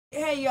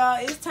Hey y'all,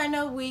 it's turn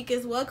up week,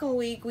 it's welcome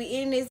week. We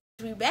in this,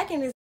 we back in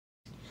this.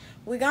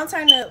 We gonna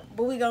turn up,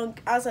 but we gonna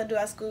also do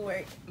our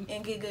schoolwork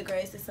and get good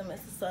grades this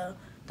semester. So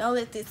don't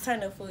let this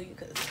turn up fool you,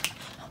 cause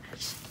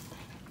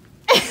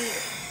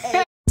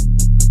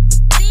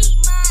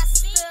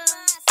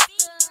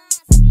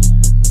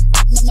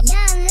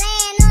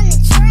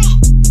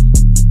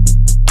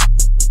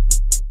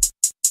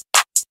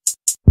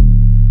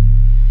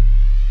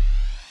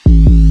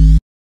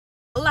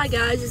Hola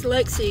guys, it's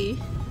Lexy.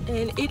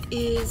 And it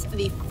is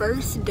the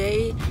first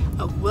day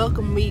of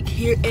welcome week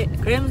here at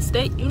Grambling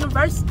State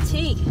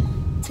University.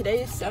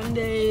 Today is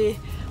Sunday.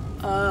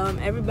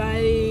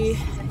 Everybody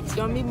is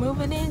gonna be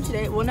moving in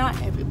today. Well,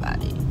 not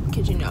everybody,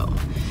 because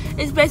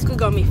it's basically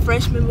gonna be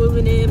freshmen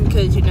moving in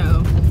because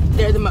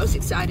they're the most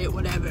excited,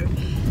 whatever.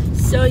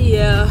 So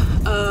yeah,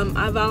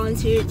 I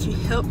volunteered to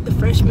help the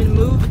freshmen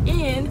move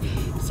in,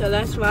 so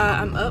that's why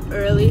I'm up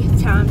early.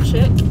 Time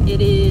check,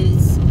 it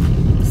is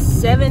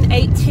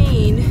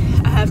 7:18.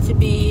 I have to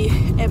be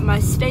at my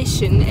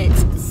station at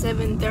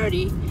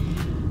 7:30.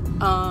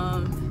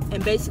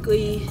 And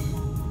basically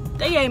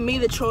they gave me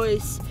the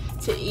choice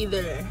to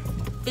either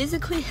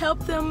physically help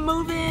them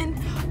move in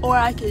or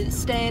I could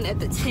stand at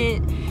the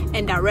tent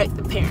and direct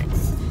the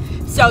parents.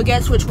 So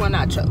guess which one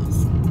I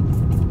chose.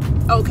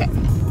 Okay,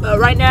 but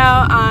right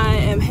now I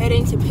am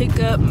heading to pick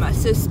up my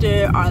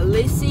sister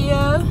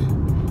Alicia.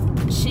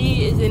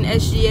 She is in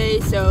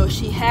SGA, so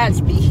she has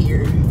to be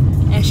here.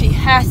 And she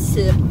has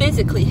to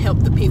physically help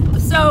the people.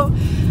 So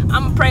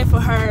I'm gonna pray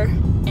for her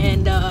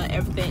and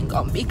everything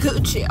gonna be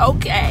Gucci,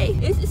 okay?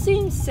 It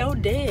seems so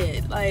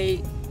dead.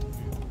 Like,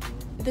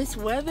 this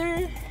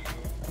weather,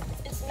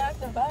 it's not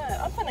the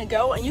vibe. I'm gonna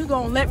go and you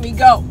gonna let me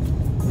go.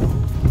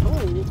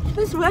 Ooh,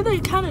 this weather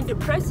is kind of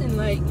depressing,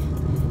 like.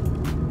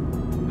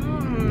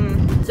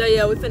 So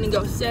yeah, we finna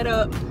go set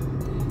up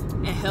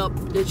and help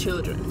the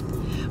children.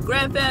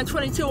 Grand Fan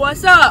 22,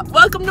 what's up?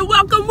 Welcome to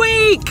Welcome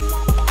Week!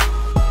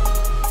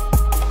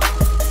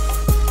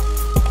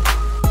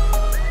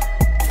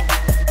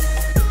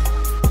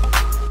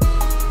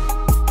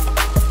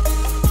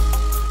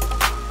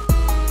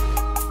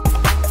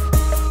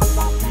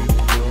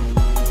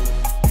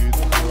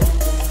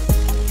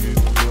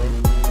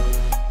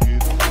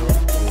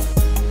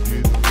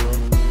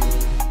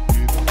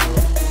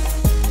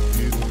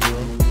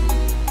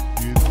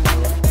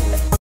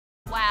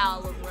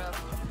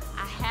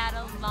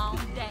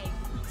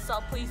 So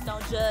please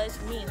don't judge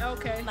me.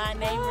 Okay. My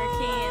name is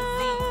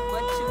Kenzie.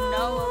 What you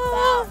know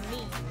about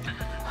me?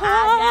 I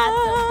got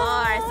the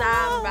bars.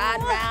 I'm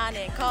riding around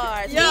in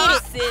cars. Yeah.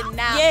 Sitting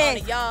out on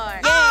the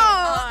yard.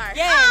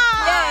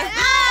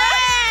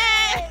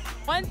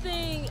 One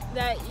thing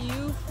that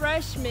you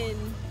freshmen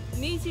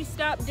need to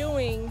stop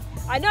doing.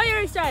 I know you're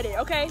excited,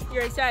 okay?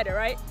 You're excited,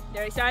 right?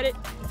 You're excited?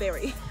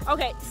 Very.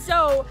 Okay,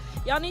 so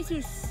y'all need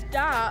to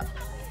stop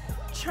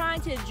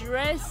trying to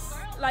dress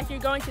like you're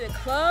going to the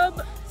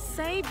club.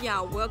 Save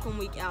y'all welcome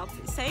week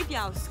outfits. Save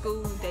y'all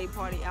school day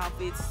party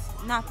outfits.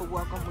 Not for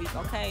welcome week,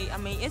 okay? I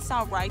mean, it's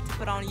all right to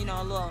put on,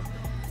 a little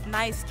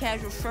nice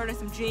casual shirt and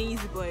some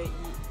jeans, but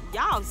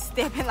y'all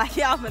stepping like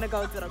y'all finna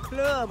go to the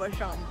club or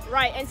something.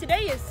 Right, and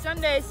today is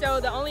Sunday,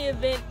 so the only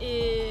event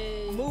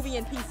is movie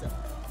and pizza.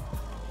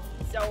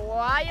 So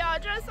why y'all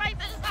dress like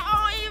this?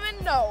 I don't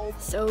even know.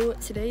 So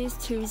today is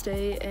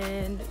Tuesday,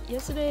 and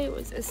yesterday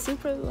was a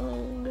super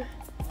long.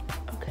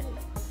 Okay,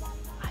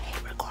 I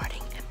hate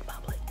recording in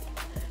public.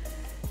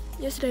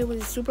 Yesterday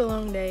was a super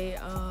long day.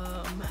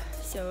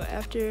 So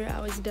after I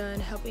was done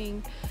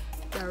helping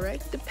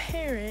direct the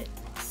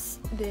parents,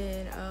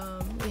 then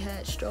we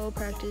had stroll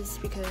practice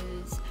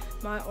because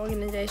my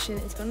organization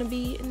is gonna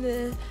be in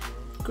the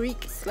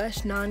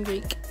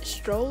Greek/non-Greek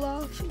stroll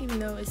off, even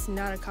though it's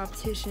not a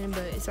competition,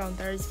 but it's on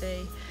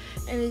Thursday,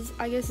 and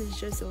I guess it's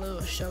just a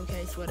little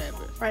showcase,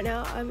 whatever. Right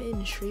now I'm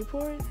in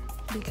Shreveport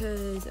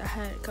because I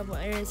had a couple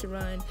errands to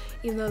run,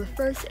 even though the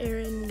first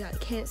errand got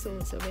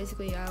canceled, so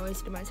basically I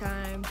wasted my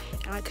time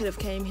and I could have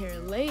came here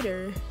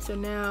later. So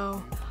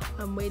now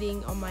I'm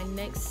waiting on my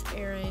next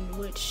errand,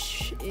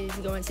 which is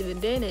going to the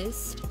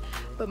dentist,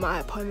 but my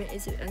appointment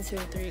isn't until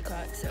 3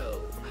 o'clock,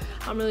 so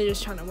I'm really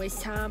just trying to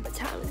waste time, but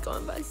time is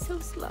going by so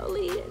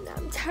slowly and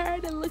I'm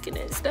tired of looking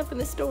at stuff in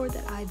the store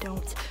that I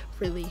don't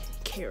really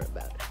care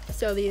about.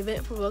 So the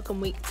event for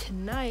Welcome Week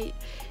tonight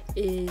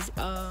is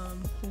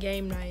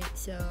game night,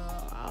 so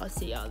I'll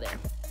see y'all there.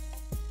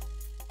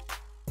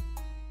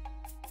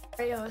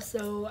 Alright y'all,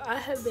 so I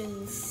have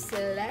been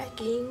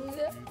slacking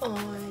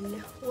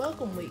on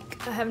Welcome Week.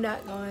 I have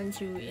not gone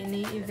to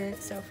any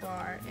events so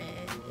far,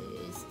 and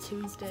it is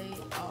Tuesday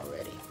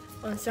already.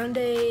 On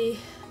Sunday,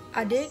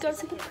 I did go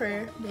to the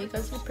prayer,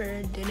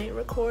 didn't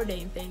record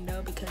anything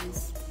though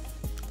because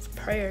it's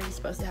prayer, you're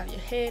supposed to have your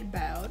head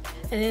bowed.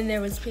 And then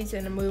there was pizza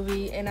in the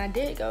movie, and I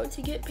did go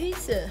to get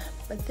pizza,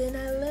 but then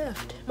I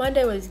left.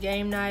 Monday was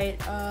game night.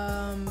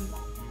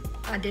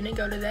 I didn't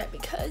go to that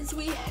because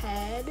we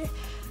had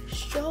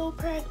stroll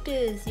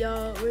practice.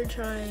 Y'all, we're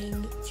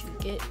trying to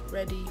get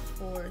ready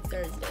for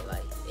Thursday.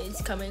 Like,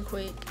 it's coming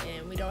quick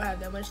and we don't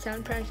have that much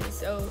time to practice,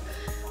 so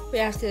we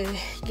have to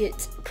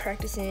get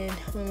practicing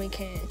when we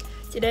can.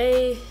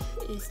 Today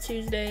is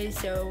Tuesday,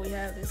 so we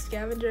have the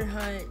scavenger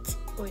hunt,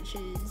 which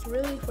is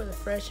really for the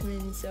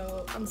freshmen,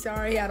 so I'm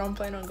sorry I don't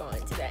plan on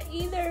going to that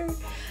either,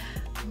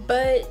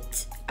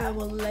 but I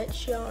will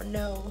let y'all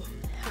know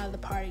how the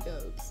party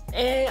goes,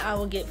 and I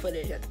will get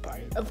footage at the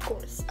party, of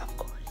course.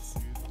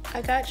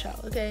 I got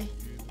y'all, okay?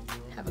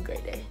 Have a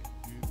great day.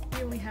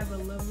 Here we have a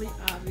lovely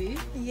Avi.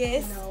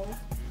 Yes. You know,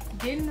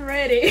 getting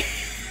ready.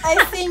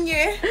 A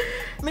senior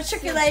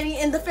matriculating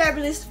in the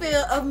fabulous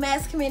field of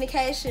mass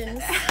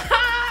communications.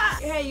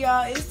 Hey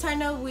y'all, it's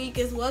turn up week,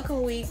 it's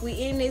welcome week. We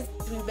in this,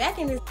 we back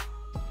in this.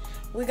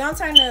 We gonna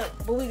turn up,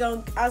 but we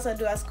gonna also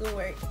do our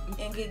schoolwork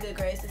and get good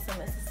grades this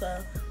semester.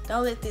 So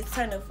don't let this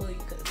turn up fool you,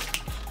 cause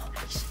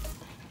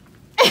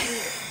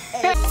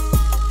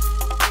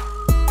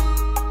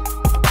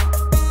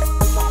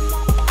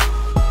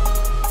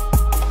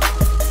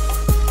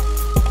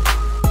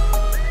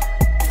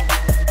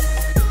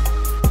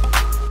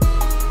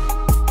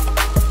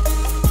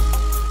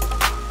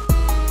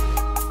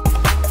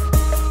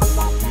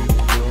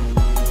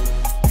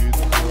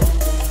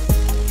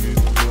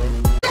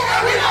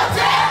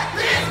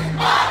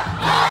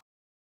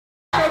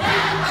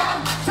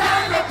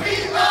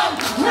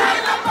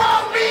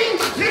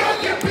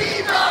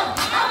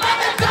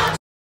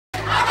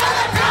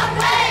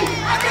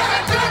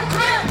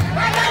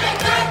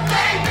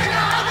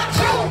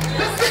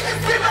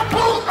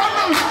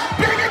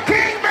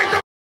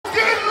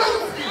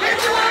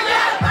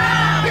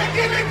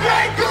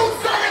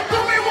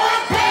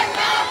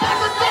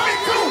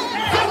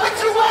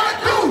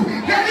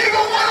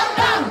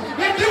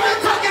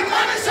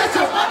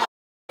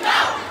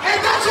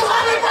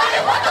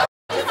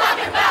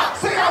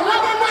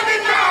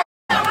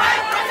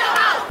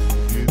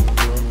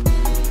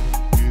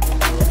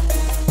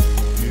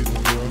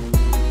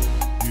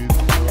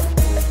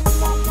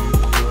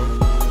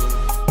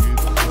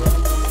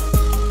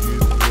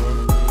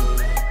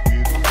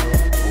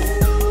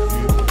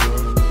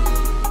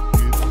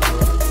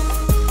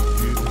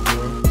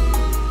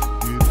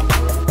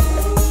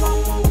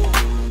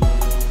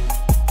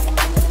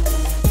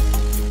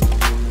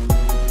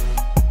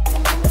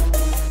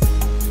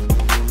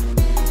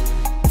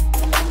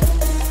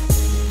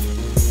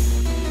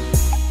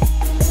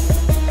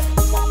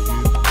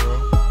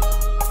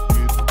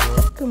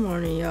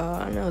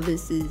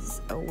this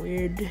is a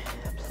weird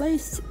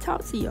place to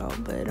talk to y'all,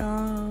 but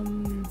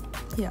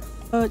yeah.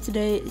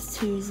 Today is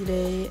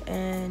Tuesday,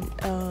 and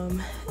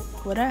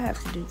what I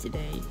have to do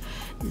today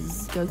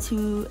is go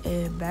to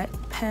a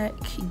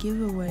backpack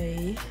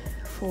giveaway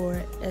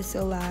for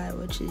SLI,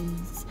 which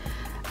is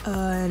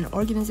an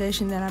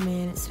organization that I'm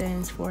in. It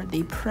stands for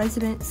the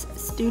President's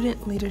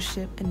Student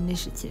Leadership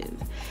Initiative.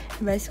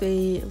 And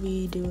basically,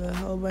 we do a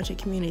whole bunch of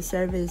community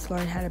service,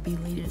 learn how to be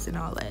leaders and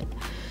all that.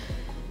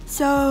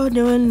 So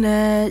doing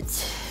that,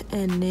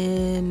 and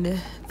then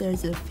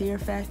there's a Fear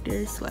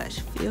Factor /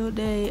 field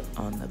day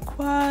on the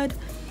quad,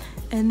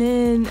 and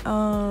then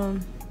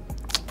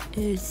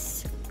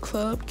it's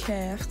Club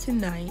Calf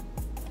tonight,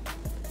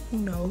 you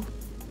know,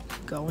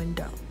 going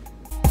down.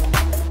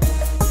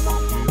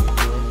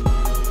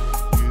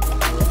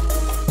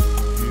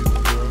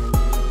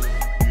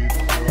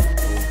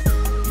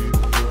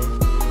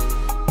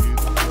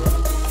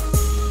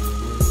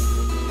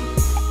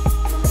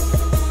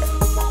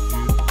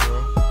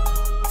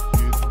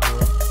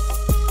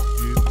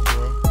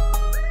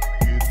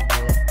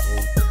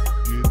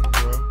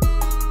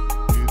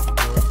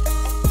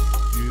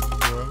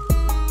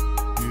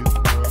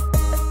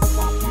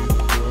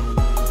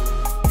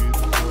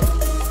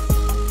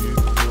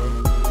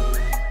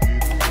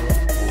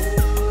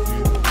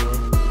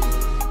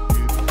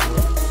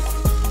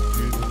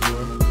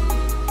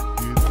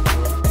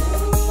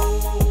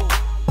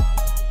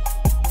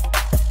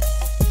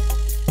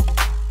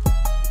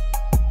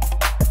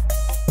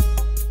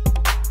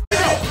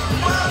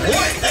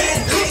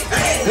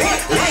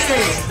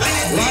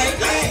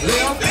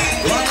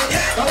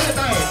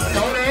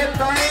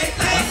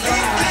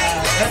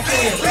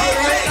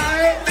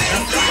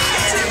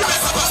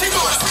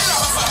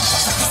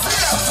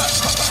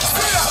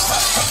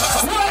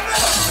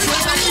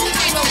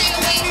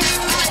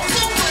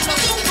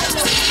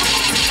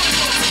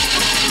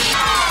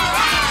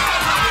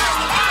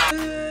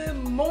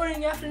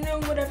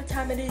 Whatever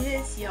time it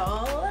is,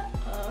 y'all.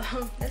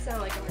 That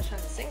sounds like I was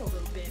trying to sing a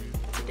little bit.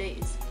 Today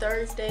is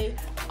Thursday,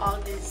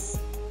 August.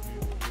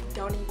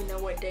 Don't even know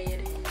what day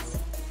it is.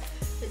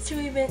 The two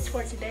events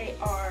for today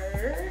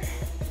are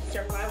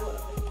Survival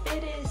of the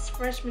Fittest,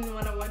 Freshman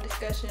 101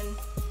 discussion.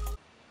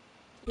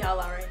 Y'all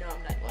already know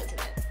I'm not going to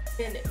that.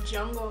 And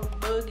Jungle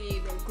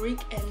Boogie, the Greek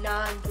and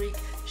non-Greek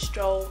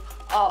stroll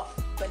off,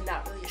 but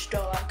not really a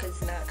stroll off because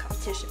it's not a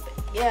competition, but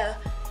yeah.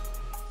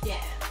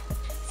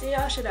 So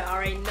y'all should have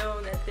already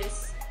known that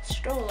this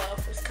stroll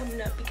off was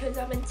coming up because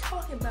I've been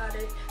talking about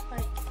it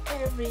like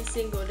every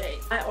single day.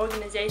 My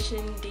organization,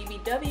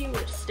 DBW,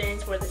 which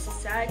stands for the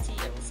Society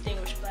of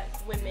Distinguished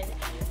Black Women,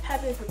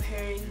 have been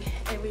preparing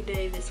every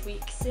day this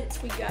week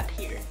since we got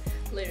here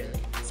literally.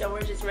 So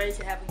we're just ready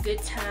to have a good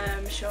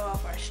time, show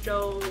off our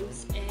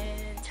strolls,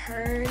 and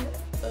turn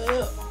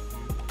up.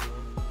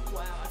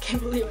 Wow, I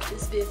can't believe I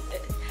just did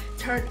that.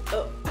 Turn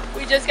up.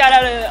 We just got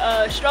out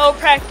of stroll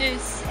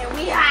practice. And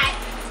we hot.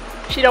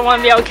 She don't want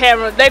to be on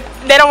camera. They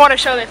don't want to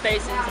show their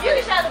faces. You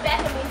can show the back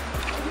of me.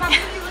 My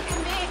booty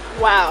looking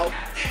big. Wow.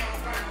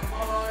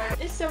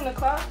 It's 7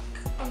 o'clock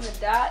on the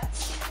dot.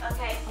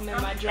 Okay. I'm in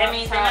my drop That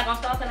means they're not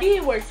gonna stop. We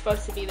were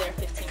supposed to be there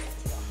 15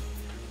 minutes ago.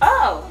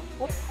 Oh.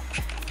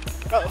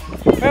 Oh,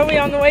 where are we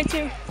on the way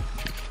to?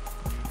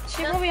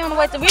 We on the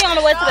way to the stroller.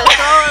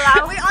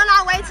 We on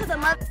our way to the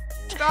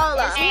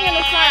stroller. It's me in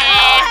the front.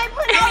 Hey,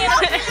 put no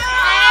lotion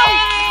on.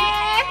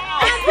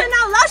 Put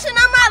no lotion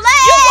on my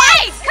legs. You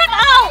wait. Come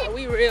on.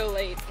 We real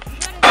late.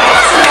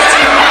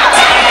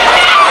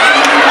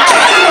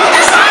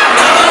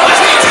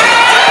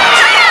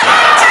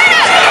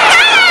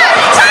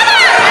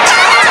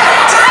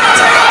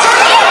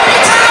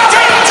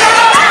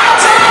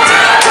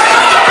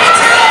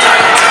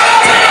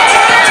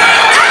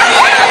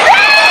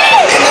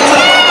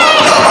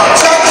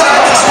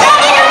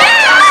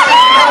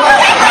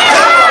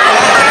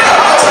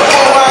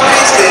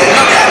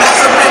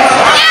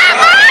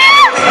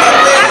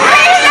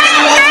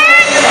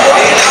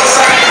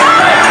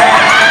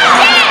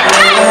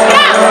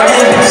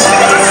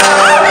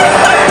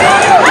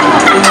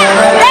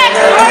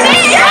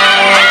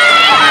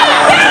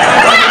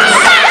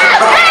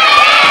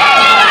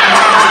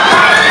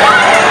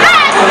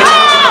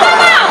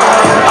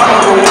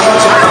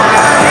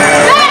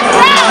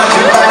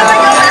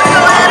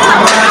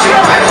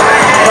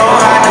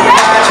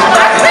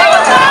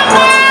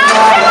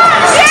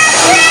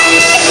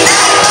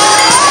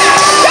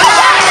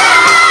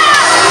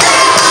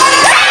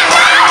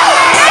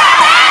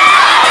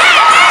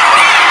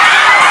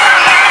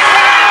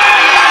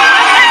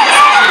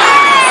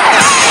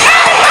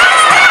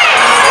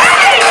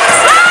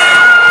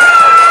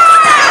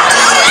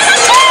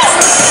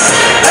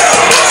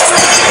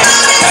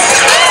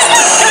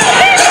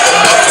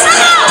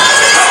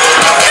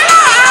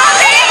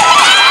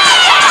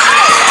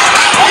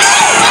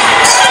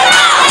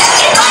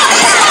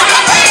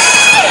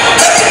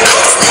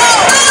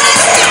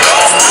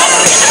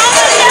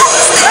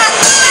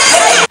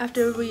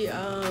 After we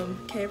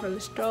came from the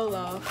stroll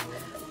off,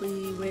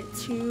 we went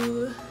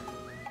to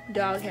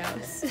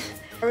Doghouse.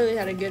 I really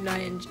had a good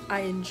night and I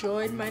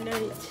enjoyed my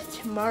night.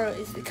 Tomorrow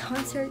is the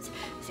concert,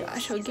 so I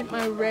shall get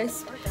my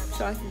rest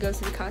so I can go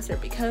to the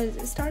concert because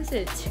it starts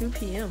at 2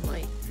 p.m.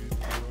 like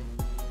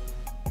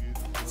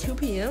 2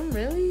 p.m.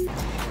 really?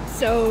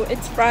 So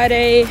it's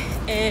Friday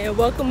and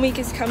Welcome Week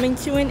is coming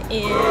to an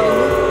end.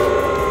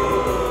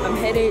 I'm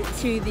headed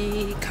to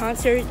the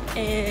concert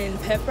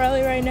and pep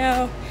rally right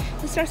now.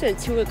 It starts at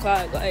 2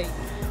 o'clock. Like,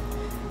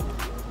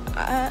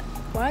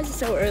 why is it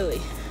so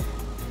early?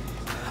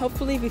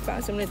 Hopefully we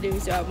find something to do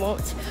so I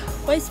won't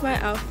waste my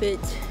outfit.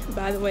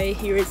 By the way,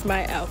 here is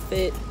my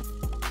outfit.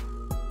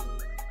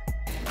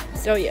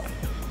 So yeah.